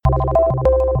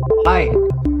Hi,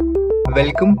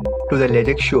 welcome to the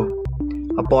Legex Show,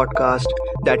 a podcast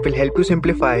that will help you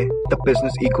simplify the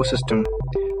business ecosystem.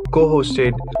 Co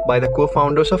hosted by the co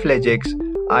founders of Legex,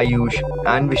 Ayush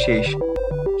and Vishesh.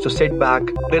 So sit back,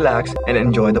 relax, and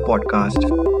enjoy the podcast.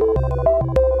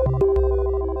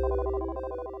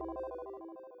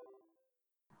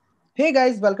 Hey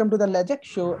guys, welcome to the Legex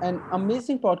Show, an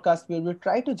amazing podcast where we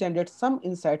try to generate some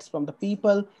insights from the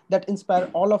people that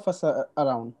inspire all of us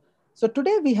around. So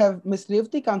today we have Miss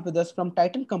Revathi Kant with us from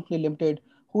Titan Company Limited,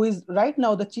 who is right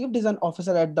now the Chief Design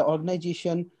Officer at the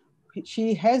organization.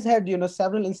 She has had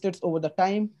several instances over the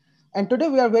time, and today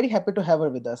we are very happy to have her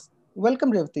with us.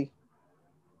 Welcome, Revathi.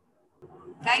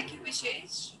 Thank you,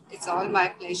 Vishesh. It's all my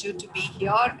pleasure to be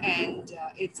here, and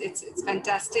it's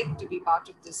fantastic to be part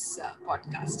of this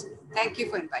podcast. Thank you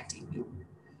for inviting me.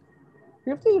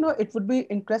 Revathi, it would be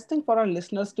interesting for our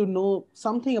listeners to know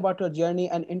something about your journey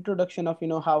and introduction of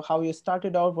how you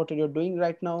started out, what you're doing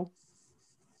right now.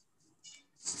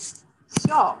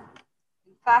 Sure.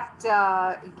 In fact,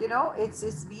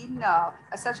 it's been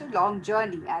such a long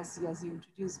journey as you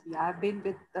introduced me. I've been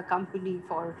with the company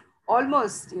for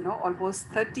almost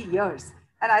 30 years,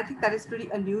 and I think that is pretty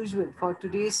unusual for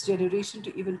today's generation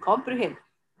to even comprehend,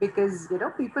 because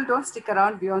people don't stick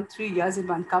around beyond 3 years in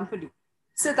one company.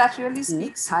 So that really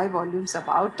speaks high volumes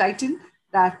about Titan.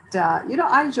 That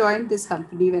I joined this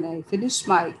company when I finished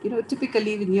my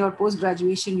typically when your post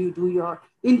graduation you do your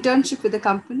internship with the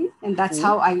company, and that's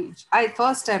how I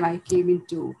first time I came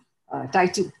into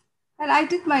Titan, and I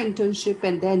did my internship,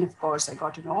 and then of course I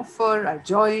got an offer. I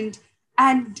joined,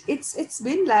 and it's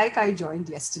been like I joined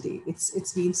yesterday.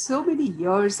 It's been so many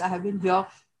years I have been here,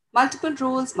 multiple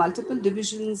roles, multiple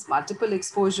divisions, multiple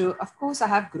exposure. Of course, I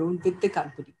have grown with the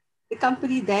company. The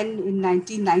company then in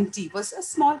 1990 was a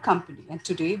small company, and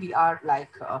today we are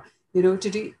like,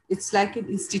 today it's like an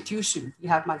institution. We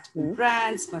have multiple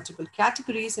brands, multiple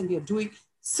categories, and we are doing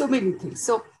so many things.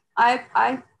 So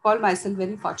I call myself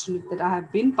very fortunate that I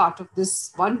have been part of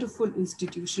this wonderful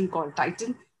institution called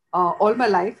Titan all my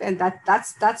life, and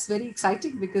that's very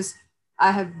exciting because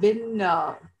I have been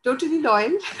totally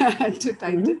loyal to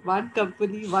Titan, one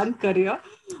company, one career,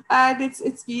 and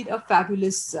it's been a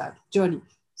fabulous journey.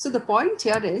 So the point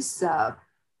here is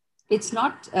it's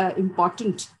not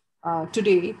important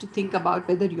today to think about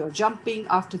whether you're jumping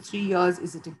after 3 years.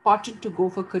 Is it important to go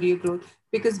for career growth?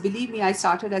 Because believe me, I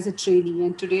started as a trainee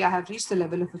and today I have reached the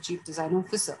level of a chief design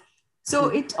officer. So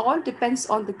it all depends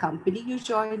on the company you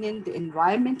join in, the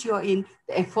environment you're in,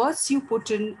 the efforts you put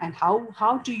in, and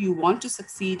how do you want to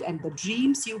succeed, and the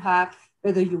dreams you have,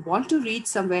 whether you want to reach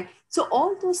somewhere. So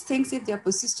all those things, if they're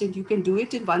persistent, you can do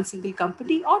it in one single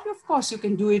company, or of course you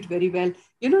can do it very well,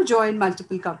 join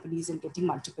multiple companies and getting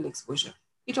multiple exposure.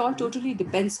 It all totally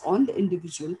depends on the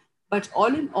individual. But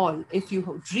all in all, if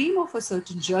you dream of a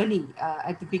certain journey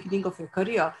at the beginning of your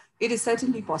career, it is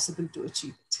certainly possible to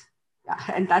achieve it. Yeah,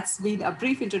 and that's been a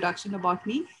brief introduction about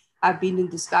me. I've been in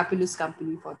this fabulous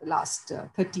company for the last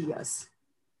 30 years.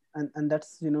 And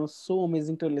that's so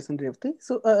amazing to listen, Revati.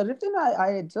 So Revati,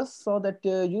 I just saw that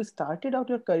you started out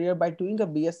your career by doing a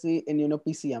BSc in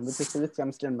PCM, which is physics,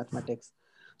 chemistry, and mathematics.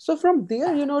 So from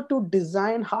there, to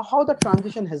design, how the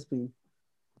transition has been.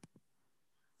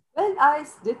 Well, I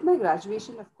did my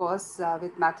graduation, of course,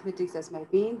 with mathematics as my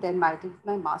main. Then I did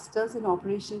my master's in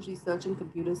operations research and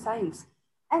computer science.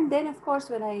 And then, of course,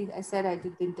 when I said I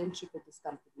did the internship with this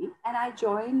company, and I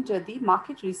joined the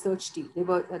market research team. They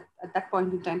were at that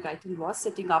point in time, Titan was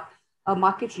setting up a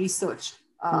market research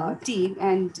team,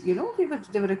 and they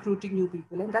were recruiting new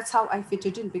people, and that's how I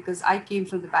fitted in because I came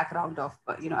from the background of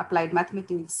applied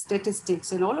mathematics,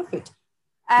 statistics, and all of it.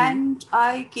 And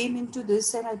I came into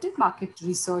this and I did market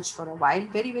research for a while,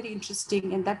 very, very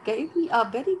interesting. And that gave me a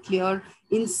very clear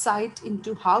insight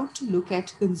into how to look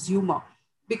at consumer.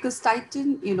 Because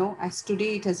Titan, as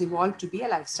today it has evolved to be a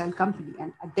lifestyle company.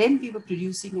 And then we were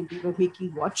producing and we were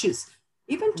making watches.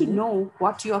 Even to know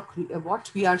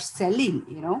what we are selling,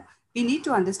 we need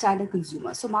to understand a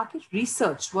consumer. So market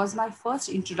research was my first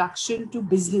introduction to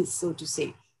business, so to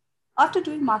say. After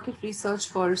doing market research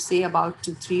for, say, about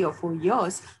 3 or 4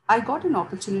 years, I got an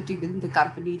opportunity within the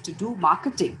company to do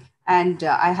marketing. And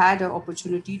I had an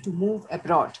opportunity to move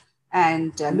abroad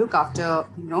and look after,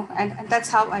 and that's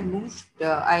how I moved.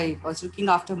 I was looking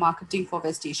after marketing for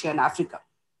West Asia and Africa.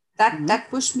 That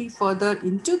pushed me further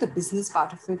into the business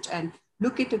part of it and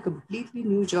look at a completely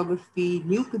new geography,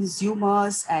 new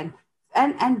consumers, and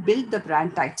build the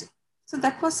brand Titan. So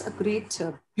that was a great,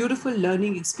 beautiful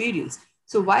learning experience.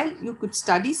 So while you could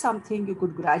study something, you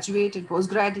could graduate and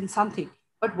postgrad in something,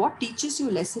 but what teaches you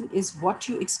a lesson is what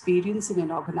you experience in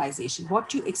an organization,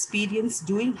 what you experience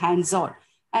doing hands-on.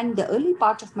 And the early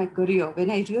part of my career, when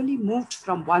I really moved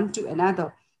from one to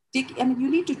another, I mean, you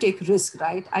need to take risk,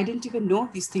 right? I didn't even know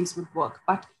these things would work,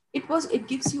 but it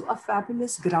gives you a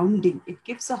fabulous grounding. It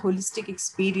gives a holistic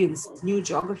experience, new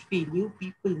geography, new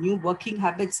people, new working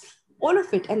habits, all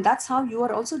of it. And that's how you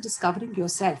are also discovering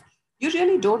yourself. You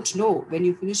really don't know when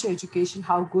you finish your education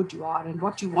how good you are and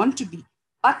what you want to be.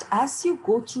 But as you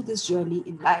go through this journey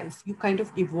in life, you kind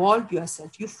of evolve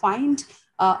yourself. You find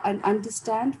and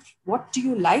understand what do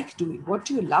you like doing, what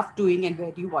do you love doing, and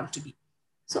where do you want to be.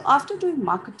 So after doing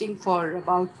marketing for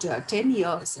about 10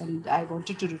 years, and I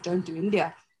wanted to return to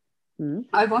India, Mm-hmm.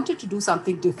 I wanted to do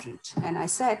something different. And I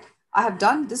said, I have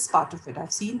done this part of it.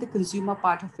 I've seen the consumer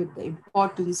part of it, the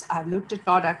importance. I've looked at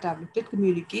product, I've looked at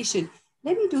communication.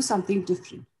 Let me do something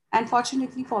different. And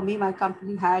fortunately for me, my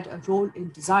company had a role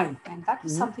in design. And that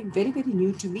was something very, very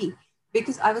new to me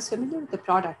because I was familiar with the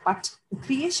product, but the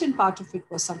creation part of it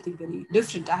was something very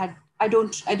different. I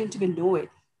didn't even know it.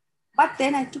 But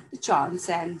then I took the chance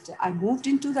and I moved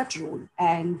into that role.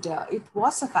 And it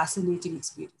was a fascinating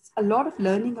experience. A lot of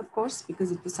learning, of course,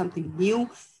 because it was something new.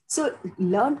 So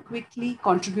learn quickly,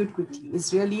 contribute quickly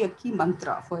is really a key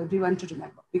mantra for everyone to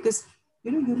remember because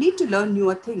you need to learn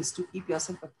newer things to keep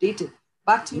yourself updated.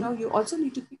 But you also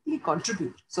need to quickly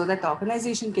contribute so that the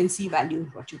organization can see value in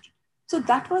what you do. So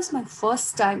that was my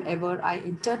first time ever I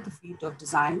entered the field of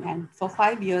design. And for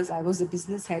 5 years, I was the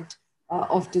business head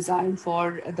of design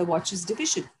for the watches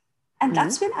division. And Mm-hmm.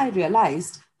 that's when I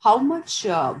realized how much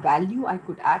value I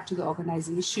could add to the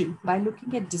organization by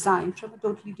looking at design from a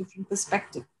totally different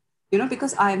perspective.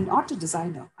 Because I am not a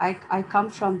designer, I come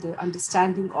from the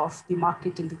understanding of the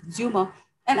market and the consumer,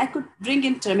 and I could bring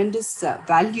in tremendous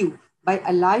value by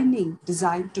aligning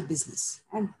design to business.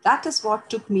 And that is what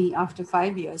took me after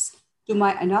 5 years to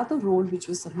my another role, which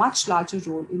was a much larger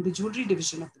role in the jewelry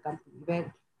division of the company,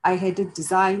 where I headed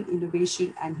design,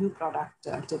 innovation, and new product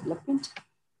development.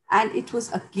 And it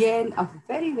was again a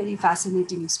very, very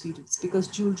fascinating experience because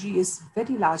jewelry is a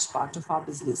very large part of our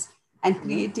business. And Mm-hmm.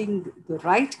 creating the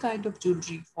right kind of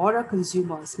jewelry for our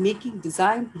consumers, making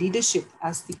design leadership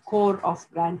as the core of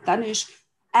brand Tanish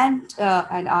and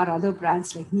our other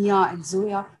brands like Mia and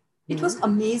Zoya. It was Mm-hmm.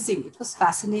 amazing. It was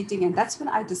fascinating. And that's when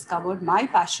I discovered my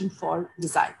passion for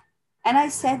design. And I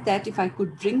said that if I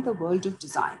could bring the world of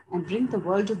design and bring the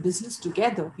world of business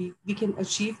together, we can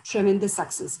achieve tremendous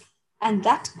success. And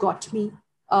that got me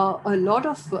a lot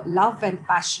of love and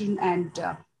passion and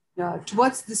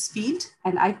towards this field.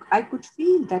 And I could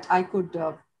feel that I could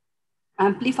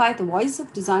amplify the voice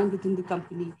of design within the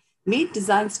company, made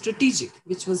design strategic,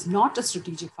 which was not a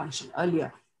strategic function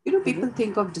earlier. People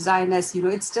think of design as,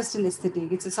 it's just an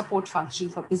aesthetic, it's a support function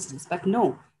for business. But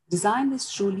no, design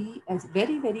is truly a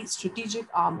very, very strategic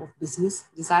arm of business.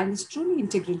 Design is truly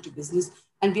integral to business.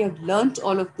 And we have learned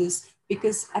all of this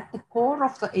because at the core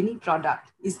of any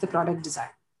product is the product design,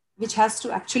 which has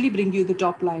to actually bring you the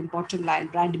top line, bottom line,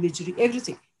 brand imagery,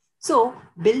 everything. So,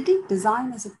 building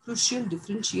design as a crucial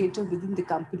differentiator within the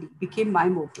company became my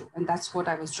motto, and that's what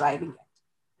I was driving at.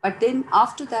 But then,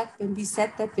 after that, when we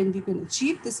said that when we can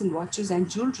achieve this in watches and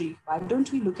jewelry, why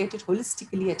don't we look at it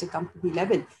holistically at a company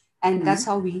level? And Mm-hmm. that's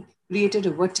how we created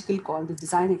a vertical called the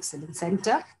Design Excellence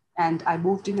Center. And I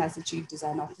moved in as the Chief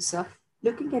Design Officer,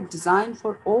 looking at design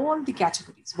for all the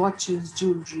categories: watches,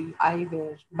 jewelry,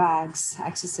 eyewear, bags,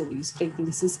 accessories,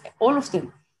 fragrances, all of them,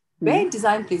 Mm-hmm. where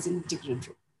design plays an integral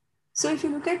role. So if you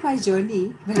look at my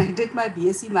journey, when I did my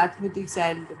BSc Mathematics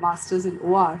and Masters in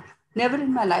OR, never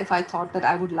in my life I thought that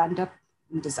I would land up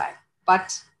in design.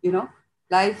 But,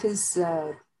 life is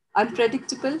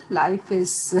unpredictable, life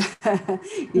is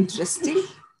interesting,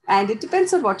 and it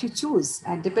depends on what you choose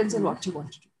and depends on Mm-hmm. what you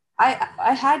want to do.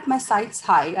 I had my sights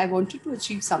high. I wanted to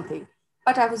achieve something,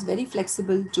 but I was very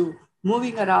flexible to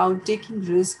moving around, taking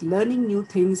risks, learning new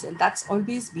things, and that's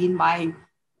always been my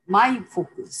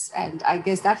focus, and I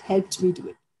guess that helped me do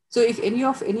it. So if any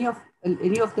of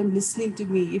them listening to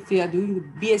me, if they are doing the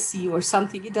BSc or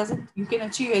something, it doesn't, you can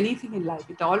achieve anything in life.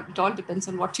 It all depends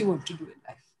on what you want to do in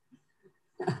life.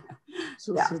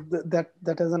 So, Yeah.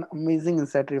 that is an amazing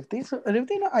insight, Revati. So,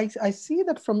 Revati, I see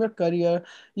that from your career,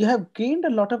 you have gained a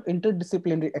lot of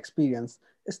interdisciplinary experience,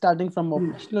 starting from Mm.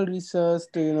 operational research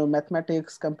to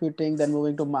mathematics, computing, then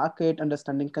moving to market,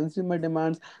 understanding consumer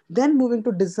demands, then moving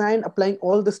to design, applying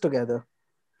all this together.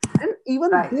 And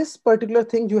even Right. this particular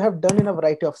thing you have done in a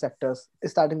variety of sectors,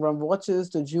 starting from watches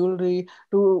to jewelry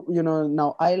to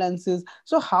now eyelenses.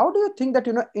 So how do you think that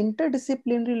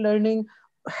interdisciplinary learning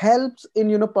helps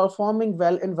in performing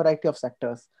well in variety of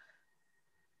sectors?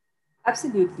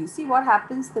 Absolutely. See what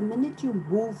happens the minute you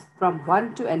move from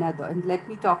one to another. And let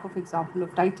me talk of example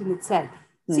of Titan itself.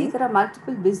 See, there are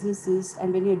multiple businesses,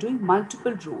 and when you're doing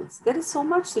multiple roles, there is so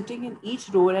much sitting in each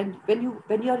role. And when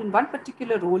you're in one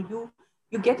particular role,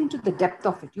 you get into the depth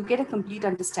of it. You get a complete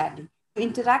understanding. You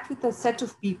interact with a set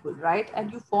of people, right?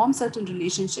 And you form certain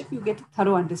relationship. You get a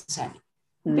thorough understanding.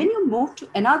 When you move to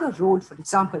another role, for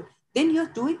example, then you're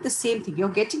doing the same thing. You're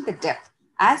getting the depth.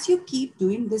 As you keep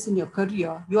doing this in your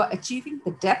career, you are achieving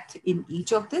the depth in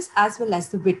each of this as well as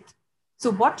the width. So,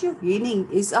 what you're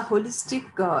gaining is a holistic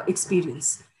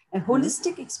experience, a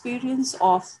holistic experience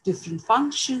of different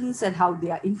functions and how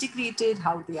they are integrated,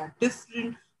 how they are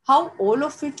different, how all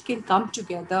of it can come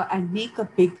together and make a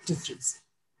big difference.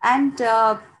 And,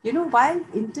 while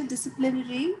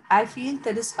interdisciplinary, I feel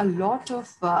there is a lot of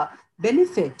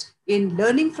benefit in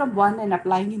learning from one and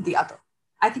applying in the other.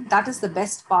 I think that is the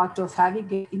best part of having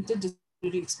an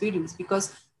interdisciplinary experience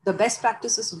because the best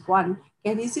practices of one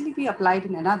can easily be applied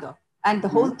in another and the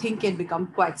whole thing can become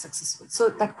quite successful. So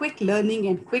that quick learning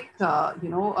and quick,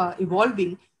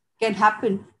 evolving can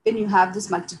happen when you have this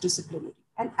multidisciplinary.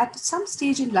 And at some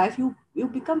stage in life, you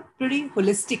become pretty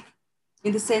holistic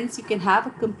in the sense you can have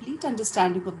a complete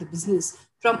understanding of the business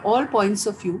from all points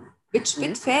of view, which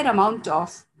with fair amount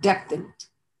of depth in it.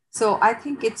 So I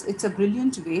think it's a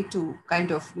brilliant way to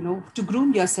kind of to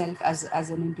groom yourself as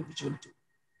an individual too.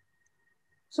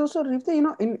 So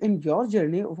Revati, in your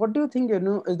journey, what do you think,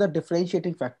 is the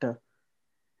differentiating factor?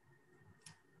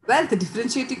 Well, the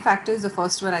differentiating factor is the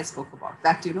first one I spoke about.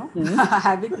 That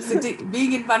Hmm.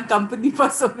 being in one company for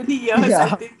so many years, I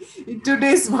Yeah. think in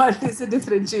today's world is a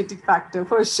differentiating factor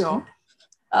for sure.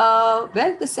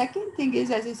 Well, the second thing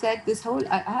is, as I said,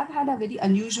 I have had a very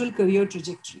unusual career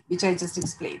trajectory, which I just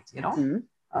explained. Hmm.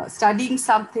 Studying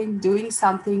something, doing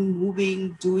something,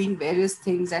 moving, doing various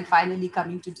things, and finally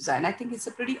coming to design. I think it's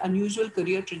a pretty unusual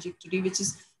career trajectory, which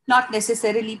is not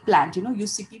necessarily planned. You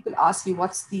see people ask you,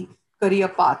 what's the career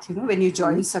path, when you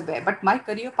join somewhere. But my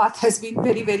career path has been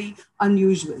very, very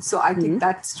unusual. So I think Hmm.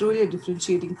 that's truly a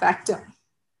differentiating factor.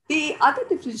 The other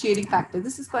differentiating factor,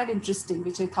 this is quite interesting,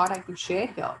 which I thought I could share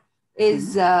here, Hmm.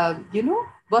 is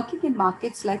working in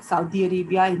markets like Saudi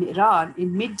Arabia and Iran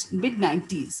in mid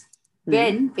 90s,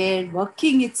 Hmm. where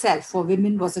working itself for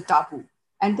women was a taboo,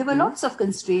 and there were Hmm. lots of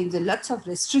constraints and lots of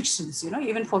restrictions,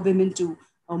 even for women to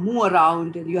move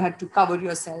around, and you had to cover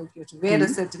yourself, you had to wear a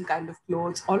Hmm. certain kind of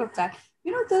clothes, all of that.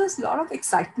 There was a lot of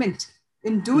excitement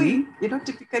in Hmm. doing,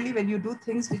 typically when you do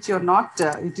things which you're not,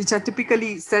 which are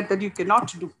typically said that you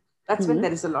cannot do, that's when Hmm.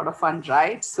 there is a lot of fun,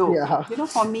 right? So, Yeah.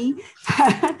 for me,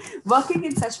 working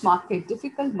in such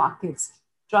difficult markets,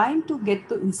 trying to get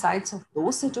the insights of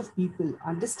those set of people,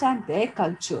 understand their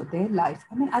culture, their life.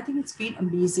 I mean, I think it's been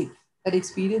amazing that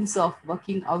experience of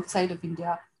working outside of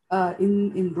India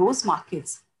in those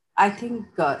markets. I think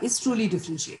is truly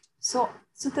differentiated. So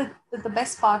the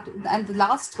best part, and the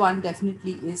last one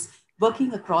definitely is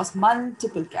working across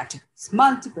multiple categories,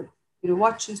 multiple,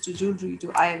 watches to jewelry to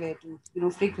eyewear to,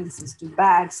 fragrances to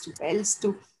bags to belts to,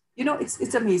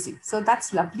 it's amazing. So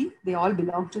that's lovely. They all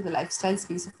belong to the lifestyle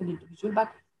space of an individual, but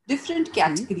different Hmm.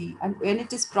 category. And when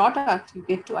it is product, you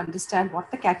get to understand what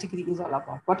the category is all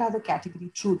about. What are the category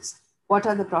truths? What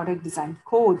are the product design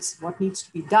codes? What needs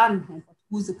to be done? And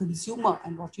who's the consumer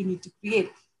and what you need to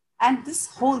create? And this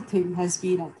whole thing has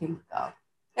been, I think,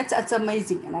 it's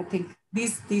amazing. And I think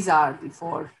these are the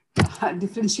four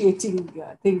differentiating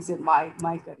things in my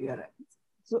career.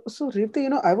 So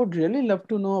Revati, I would really love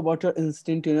to know about your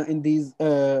instinct, in these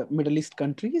Middle East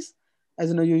countries.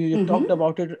 As you talked Mm-hmm.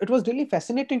 about it. It was really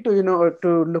fascinating to,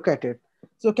 to look at it.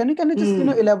 So can you just,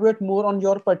 Mm. elaborate more on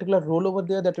your particular role over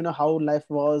there, that, how life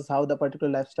was, how the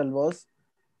particular lifestyle was?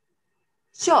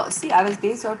 Sure. See, I was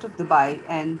based out of Dubai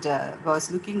and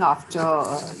was looking after,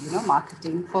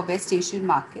 marketing for West Asian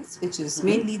markets, which is Hmm.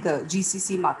 mainly the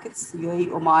GCC markets, UAE,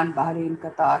 Oman, Bahrain,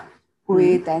 Qatar, Hmm.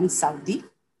 Kuwait, and Saudi.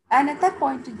 And at that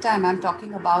point in time, I'm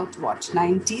talking about what,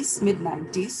 90s, mid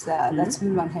 90s, Hmm. that's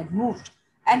when one had moved.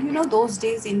 And those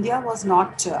days, India was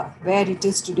not where it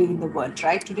is today in the world,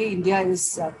 right? Today, India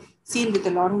is seen with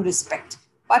a lot of respect.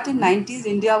 But in Hmm. 90s,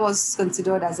 India was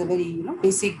considered as a very,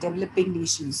 basic developing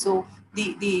nation. So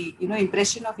the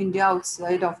impression of India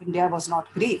outside of India was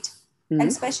not great. And Hmm.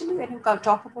 especially when you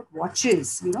talk about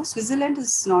watches, Switzerland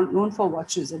is not known for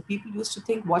watches, and people used to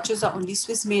think watches are only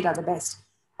Swiss made are the best.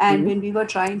 And Hmm. when we were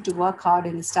trying to work hard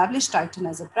and establish Titan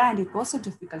as a brand, it was a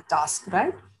difficult task,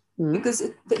 right? Hmm. Because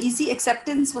the easy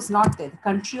acceptance was not there. The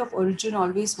country of origin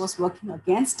always was working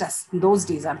against us in those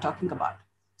days, I'm talking about.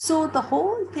 So the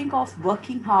whole thing of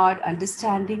working hard,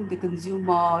 understanding the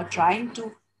consumer, trying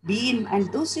to been,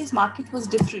 and those days market was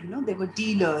different, there were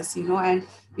dealers, and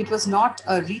it was not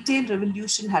a retail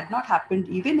revolution had not happened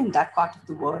even in that part of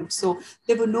the world. So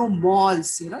there were no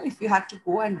malls. If you had to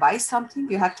go and buy something,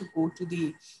 you had to go to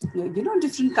the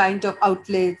different kind of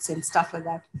outlets and stuff like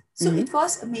that. So Mm-hmm. it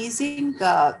was amazing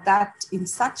that in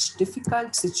such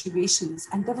difficult situations,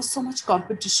 and there was so much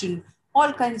competition,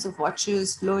 all kinds of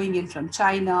watches flowing in from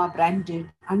China, branded,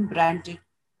 unbranded,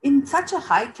 in such a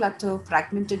high clutter,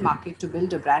 fragmented market, to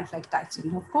build a brand like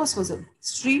Titan, of course, was an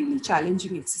extremely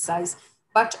challenging exercise,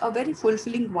 but a very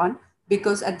fulfilling one,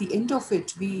 because at the end of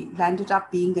it, we landed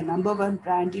up being the number one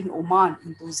brand in Oman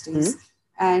in those days,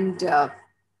 and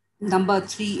number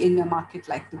three in a market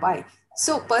like Dubai.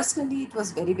 So personally, it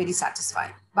was very, very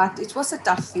satisfying. But it was a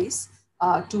tough phase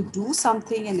to do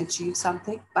something and achieve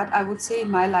something. But I would say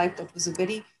in my life, that was a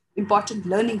very important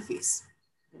learning phase.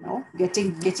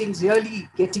 Getting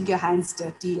your hands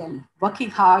dirty and working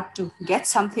hard to get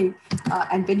something,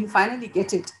 and when you finally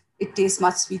get it, it tastes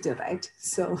much sweeter, right?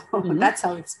 So Mm-hmm. that's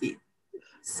how it's been.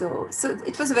 So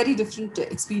it was a very different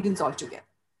experience altogether.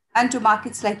 And to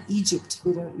markets like Egypt,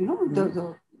 where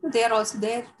they are also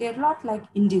there. They're a lot like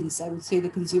Indians, I would say, the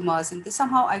consumers, and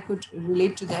somehow I could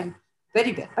relate to them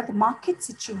very well. But the market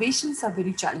situations are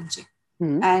very challenging,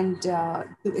 Mm-hmm. and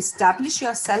to establish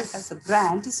yourself as a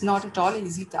brand is not at all an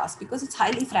easy task, because it's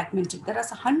highly fragmented. There are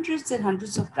hundreds and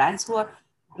hundreds of brands who are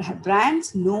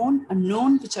brands known,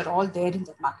 unknown, which are all there in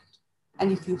the market.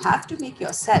 And if you have to make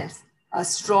yourself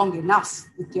strong enough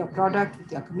with your product,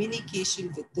 with your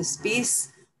communication, with the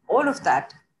space, all of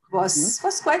that was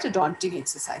quite a daunting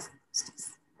exercise in those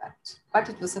days. But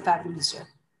it was a fabulous journey.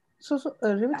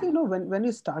 Revathi, Yeah. when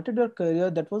you started your career,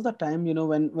 that was the time,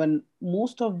 when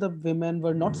most of the women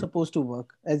were not supposed to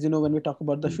work, as when we talk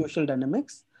about the social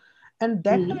dynamics. And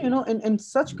that too, Mhm. in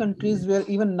such countries where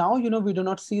even now, we do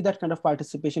not see that kind of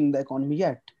participation in the economy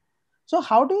yet. So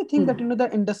how do you think that, Mhm.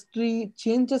 the industry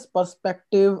changes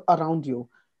perspective around you?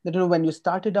 That, when you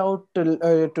started out to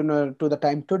the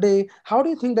time today, how do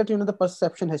you think that, the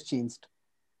perception has changed?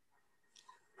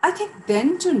 I think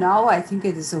then to now, I think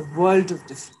it is a world of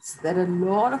difference. There are a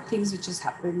lot of things which has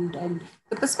happened, and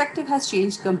the perspective has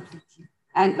changed completely.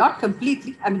 And not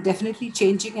completely, I mean, definitely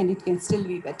changing, and it can still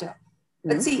be better.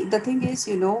 But Mm-hmm. see, the thing is,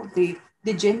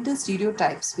 the gender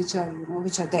stereotypes which are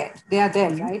there. They are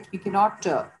there, Mm-hmm. right? We cannot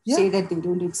Yeah. say that they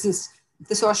don't exist.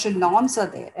 The social norms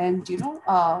are there, and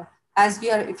as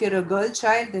we are, if you're a girl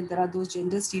child, then there are those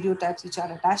gender stereotypes which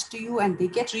are attached to you, and they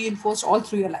get reinforced all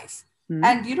through your life. Mm-hmm.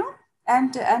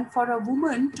 And and for a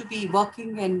woman to be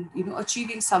working and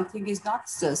achieving something is not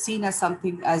seen as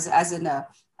something as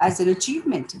an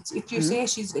achievement. If you say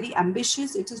she's very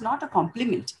ambitious, it is not a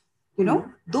compliment.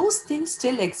 Mm-hmm. Those things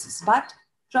still exist, but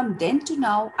from then to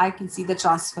now, I can see the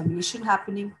transformation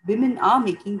happening. Women are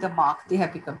making the mark. They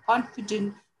have become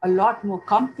confident, a lot more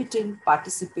competent,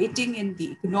 participating in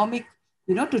the economic,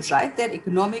 to drive their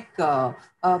economic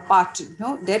part,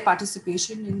 their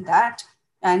participation in that,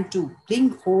 and to bring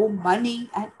home money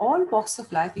and all walks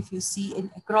of life. If you see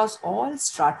in across all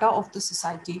strata of the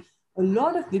society, a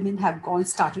lot of women have gone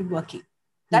started working.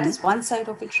 That Mm-hmm. is one side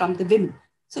of it from the women.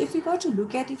 So if you were to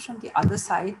look at it from the other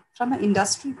side, from an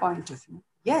industry point of view,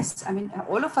 yes, I mean,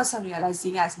 all of us are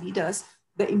realizing as leaders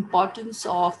the importance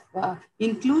of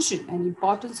inclusion and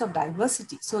importance of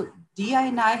diversity. So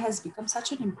DI&I has become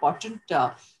such an important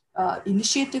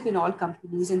initiative in all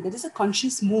companies, and there is a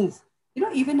conscious move.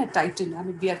 Even at Titan, I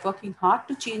mean, we are working hard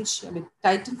to change. I mean,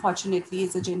 Titan, fortunately,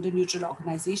 is a gender neutral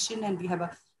organization, and we have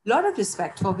a lot of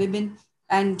respect for women.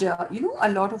 And, a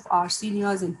lot of our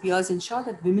seniors and peers ensure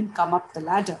that women come up the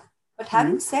ladder. But Mm-hmm.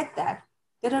 having said that,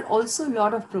 there are also a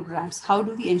lot of programs. How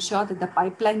do we ensure that the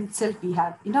pipeline itself, we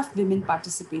have enough women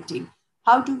participating?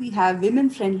 How do we have women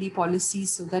friendly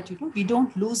policies so that we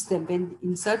don't lose them when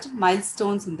in certain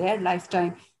milestones in their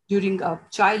lifetime, during a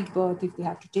childbirth, if they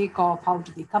have to take off, how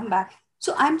do they come back?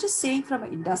 So I'm just saying, from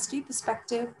an industry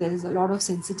perspective, there is a lot of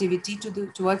sensitivity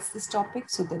towards this topic.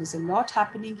 So there is a lot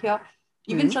happening here.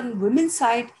 Even Mm-hmm. from the women's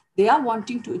side, they are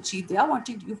wanting to achieve. They are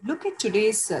wanting to. You look at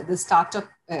today's the startup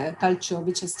culture,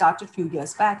 which has started a few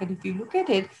years back, and if you look at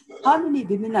it, how many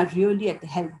women are really at the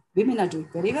helm? Women are doing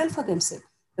very well for themselves.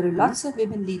 There are lots of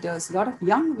women leaders, a lot of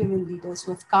young women leaders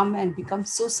who have come and become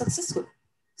so successful.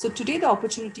 So today the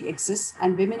opportunity exists,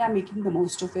 and women are making the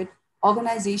most of it.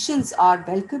 Organizations are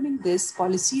welcoming this,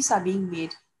 policies are being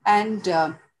made, and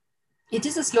it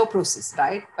is a slow process,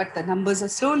 right? But the numbers are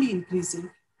slowly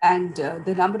increasing, and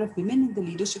the number of women in the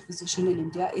leadership position in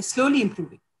India is slowly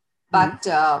improving. Mm-hmm.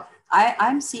 But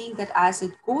I'm seeing that as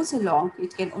it goes along,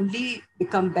 it can only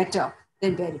become better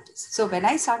than where it is. So when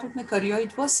I started my career,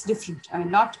 it was different. I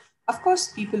mean, not Of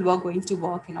course, people were going to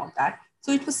work and all that.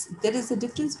 So it was, there is a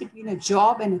difference between a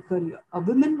job and a career. A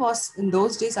woman was in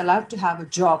those days allowed to have a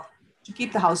job to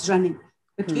keep the house running,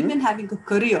 but Hmm. women having a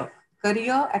career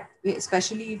at,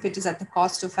 especially if it is at the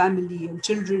cost of family and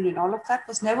children and all of that,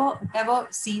 was never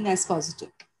seen as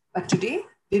positive. But today,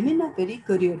 women are very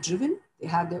career driven. They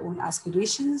have their own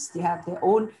aspirations, they have their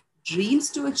own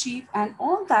dreams to achieve, and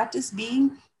all that is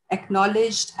being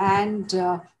acknowledged. And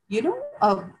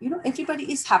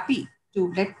everybody is happy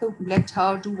to let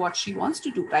her do what she wants to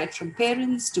do, right from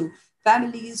parents to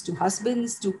families to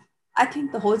husbands to, I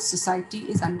think the whole society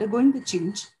is undergoing the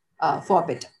change for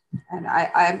better. And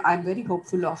I'm very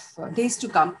hopeful of days to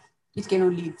come. It can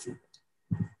only improve.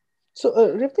 So,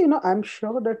 Revati, I'm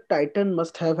sure that Titan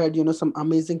must have had, some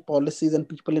amazing policies and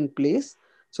people in place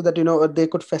so that, they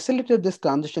could facilitate this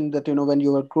transition that, when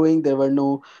you were growing, there were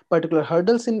no particular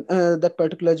hurdles in that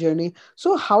particular journey.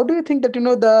 So, how do you think that,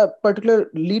 the particular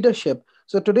leadership?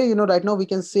 So, today, right now we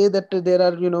can say that there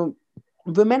are,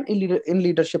 women in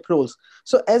leadership roles.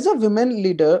 So, as a women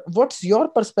leader, what's your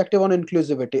perspective on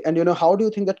inclusivity? And, how do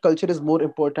you think that culture is more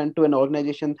important to an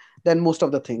organization than most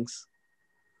of the things?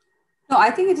 No, I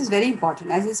think it is very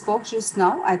important. As I spoke just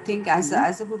now, I think Hmm.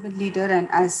 as a woman leader and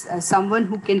as someone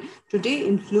who can today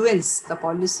influence the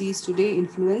policies, today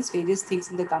influence various things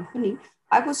in the company,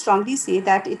 I would strongly say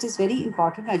that it is very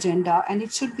important agenda, and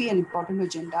it should be an important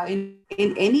agenda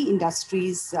in any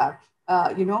industries.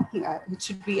 It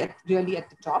should be really at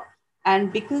the top.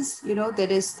 And because,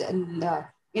 there is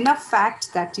enough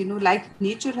fact that, like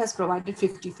nature has provided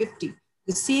 50-50,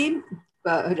 the same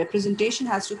representation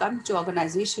has to come to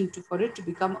organization to for it to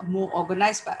become a more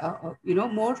organized,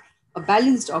 more a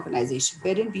balanced organization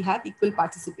wherein we have equal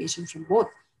participation from both.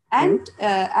 Hmm. And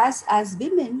as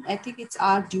women, I think it's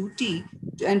our duty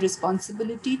and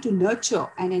responsibility to nurture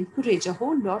and encourage a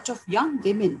whole lot of young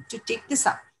women to take this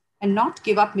up and not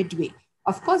give up midway.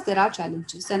 Of course, there are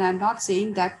challenges, and I'm not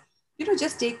saying that,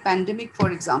 just take pandemic for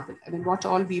example. I mean, what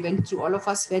all we went through, all of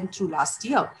us went through last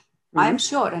year. I'm Hmm.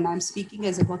 sure, and I'm speaking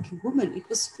as a working woman,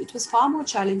 it was far more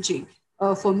challenging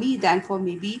for me than for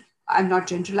maybe, I'm not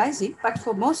generalizing, but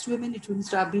for most women it would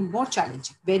have been more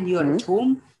challenging. When you're Hmm. at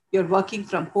home, you're working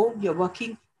from home, you're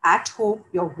working at home,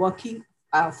 you're working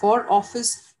for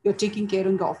office, you're taking care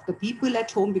of the people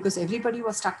at home because everybody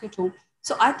was stuck at home.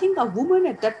 So I think a woman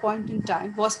at that point in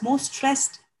time was more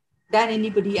stressed than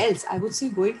anybody else. I would say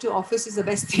going to office is the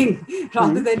best thing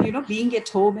rather Hmm. than, being at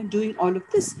home and doing all of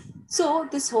this. So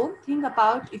this whole thing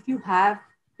about, if you have,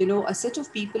 a set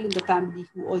of people in the family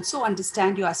who also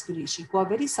understand your aspiration, who are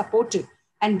very supportive,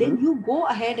 and Hmm. then you go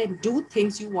ahead and do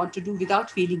things you want to do without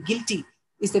feeling guilty,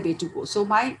 is the way to go. So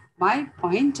my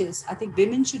point is, I think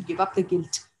women should give up the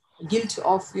guilt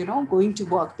of, going to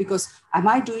work, because am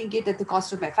I doing it at the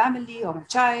cost of my family or my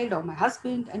child or my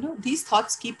husband? I know these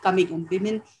thoughts keep coming, and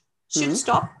women should Hmm.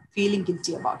 stop feeling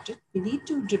guilty about it. We need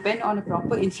to depend on a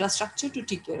proper infrastructure to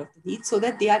take care of the needs so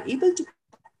that they are able to come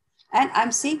back. And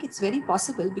I'm saying it's very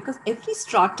possible because every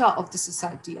strata of the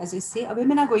society, as I say,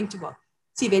 women are going to work.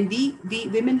 See, when we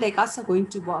women like us are going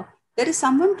to work, there is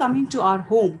someone coming to our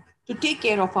home to take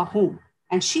care of our home.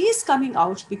 And she is coming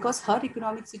out because her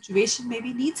economic situation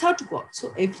maybe needs her to work.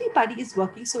 So everybody is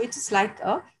working. So it is like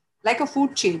a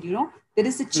food chain, there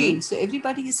is a Hmm. chain. So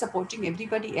everybody is supporting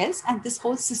everybody else, and this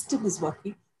whole system is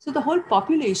working. So the whole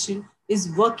population is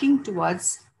working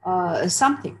towards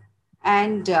something.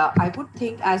 And I would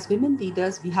think, as women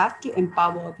leaders, we have to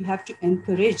empower, we have to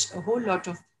encourage a whole lot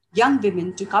of young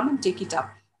women to come and take it up,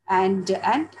 and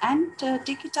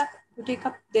take it up, to take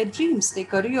up their dreams, their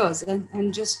careers,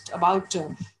 and just about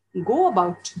go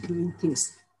about doing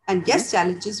things. And Hmm. yes,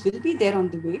 challenges will be there on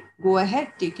the way. Go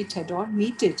ahead, take it head on,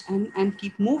 meet it, and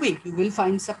keep moving. You will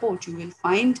find support. You will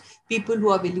find people who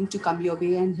are willing to come your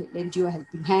way and lend you a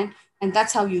helping hand. And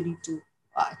that's how you need to,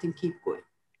 I think, keep going.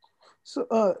 So,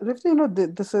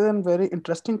 Rifti, this is a very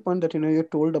interesting point that you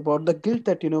told about the guilt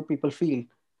that people feel.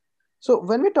 So,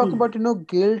 when we talk Hmm. about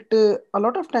guilt, a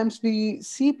lot of times we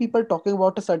see people talking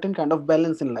about a certain kind of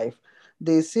balance in life.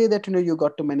 They say that you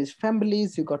got to manage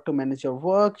families, you got to manage your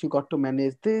work, you got to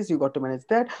manage this, you got to manage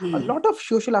that. A Hmm. lot of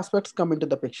social aspects come into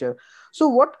the picture. So,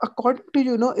 what according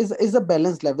to is a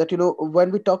balance life that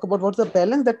when we talk about what's the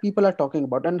balance that people are talking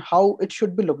about and how it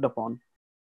should be looked upon.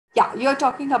 Yeah, you're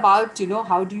talking about,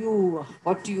 how do you,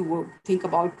 what do you think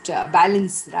about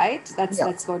balance, right? That's Yeah.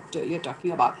 that's what you're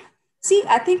talking about. See,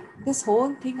 I think this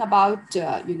whole thing about,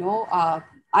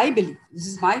 I believe, this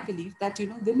is my belief, that,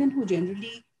 women who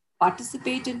generally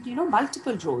participate in,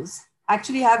 multiple roles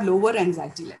actually have lower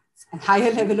anxiety levels and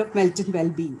higher Hmm. level of mental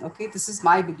well-being. Okay, this is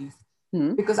my belief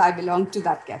Hmm. because I belong to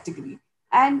that category.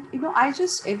 And I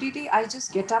just every day I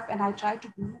just get up and I try to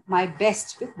do my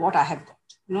best with what I have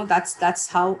got. That's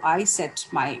how I set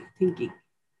my thinking.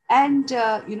 And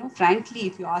frankly,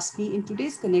 if you ask me, in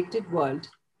today's connected world,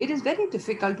 it is very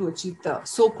difficult to achieve the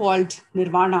so-called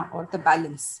nirvana or the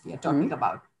balance we are Mm-hmm. talking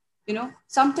about.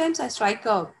 Sometimes I strike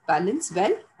a balance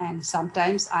well, and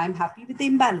sometimes I'm happy with the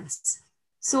imbalance.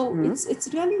 So Mm-hmm. it's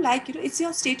really like, it's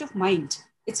your state of mind.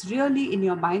 It's really in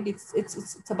your mind.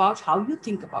 It's about how you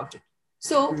think about it.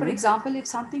 So, for Mm-hmm. example, if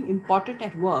something important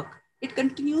at work, it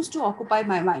continues to occupy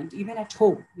my mind, even at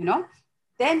home,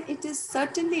 then it is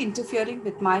certainly interfering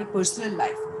with my personal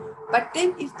life. But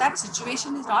then, if that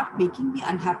situation is not making me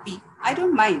unhappy, I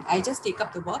don't mind. I just take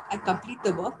up the work, I complete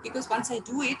the work, because once I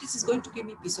do it, it is going to give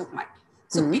me peace of mind.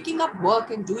 So, Mm-hmm. picking up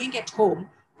work and doing at home,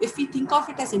 if we think of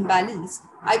it as imbalance,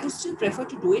 I would still prefer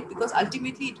to do it because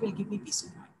ultimately it will give me peace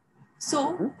of mind.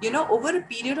 So, over a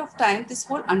period of time, this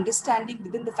whole understanding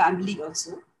within the family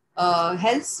also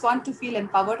helps one to feel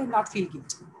empowered and not feel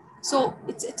guilty. So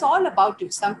it's all about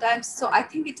it sometimes. So I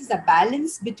think it is a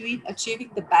balance between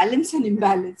achieving the balance and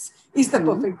imbalance is the Mm-hmm.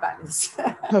 perfect balance.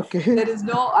 Okay. There is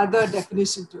no other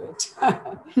definition to it.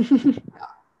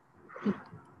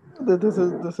 This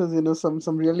is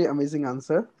some really amazing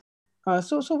answer.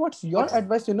 So what's your What?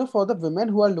 advice for the women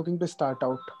who are looking to start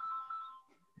out?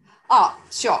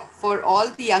 Sure. For all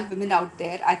the young women out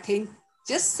there, I think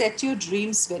just set your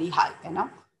dreams very high,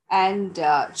 and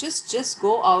just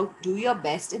go out, do your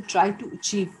best, and try to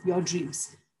achieve your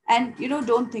dreams. And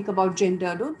don't think about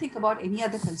gender, don't think about any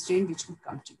other constraint which could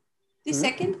come to you. The Mm-hmm.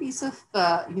 second piece of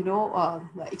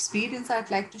experience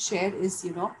I'd like to share is,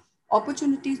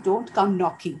 opportunities don't come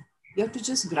knocking. You have to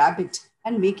just grab it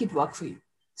and make it work for you.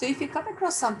 So if you come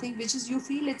across something which is you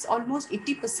feel it's almost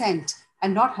 80%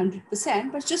 and not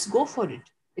 100%, but just go for it.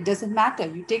 It doesn't matter.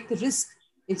 You take the risk.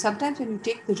 And sometimes when you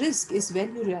take the risk is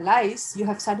when you realize you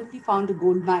have suddenly found a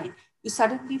gold mine. You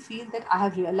suddenly feel that I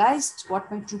have realized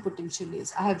what my true potential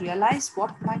is. I have realized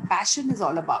what my passion is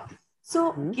all about.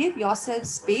 So give yourself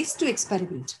space to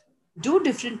experiment. Do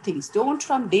different things. Don't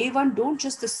from day one, don't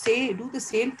just do the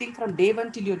same thing from day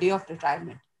one till your day of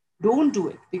retirement. Don't do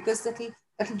it because that'll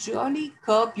really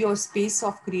curb your space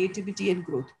of creativity and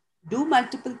growth. Do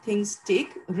multiple things,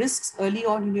 take risks early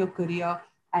on in your career,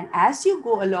 and as you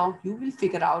go along, you will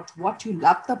figure out what you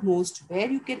love the most, where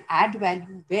you can add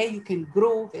value, where you can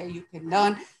grow, where you can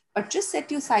learn. But just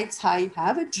set your sights high,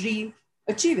 have a dream,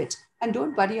 achieve it, and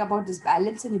don't worry about this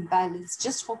balance and imbalance.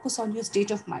 Just focus on your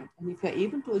state of mind. And if you're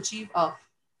able to achieve a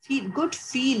good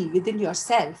feel within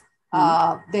yourself,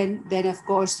 Mm-hmm. then of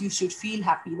course you should feel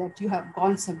happy that you have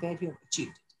gone somewhere, you have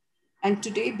achieved it. And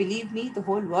today, believe me, the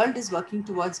whole world is working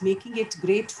towards making it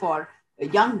great for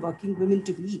young working women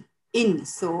to be in.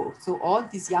 So all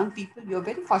these young people, you're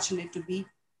very fortunate to be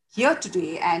here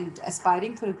today and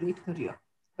aspiring for a great career.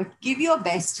 But give your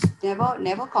best,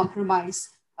 never compromise.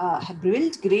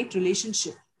 Build great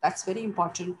relationship. That's very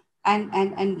important.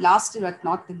 And last but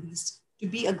not the least, to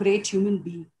be a great human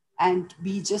being and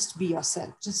be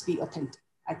yourself, just be authentic.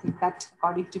 I think that,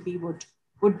 according to me,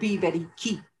 would be very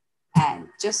key, and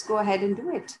just go ahead and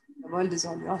do it. The world is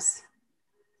all yours.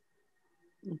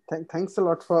 Thanks a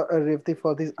lot for Revati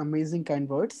for these amazing kind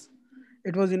words.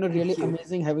 It was really Thank you.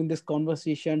 amazing having this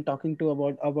conversation, talking to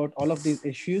about all of these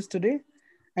issues today,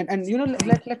 and Thank you.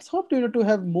 let's hope to to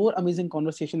have more amazing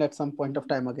conversation at some point of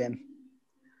time again.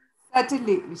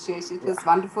 Certainly, Vishesh. It Yeah. was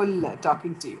wonderful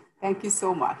talking to you. Thank you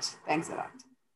so much. Thanks a lot.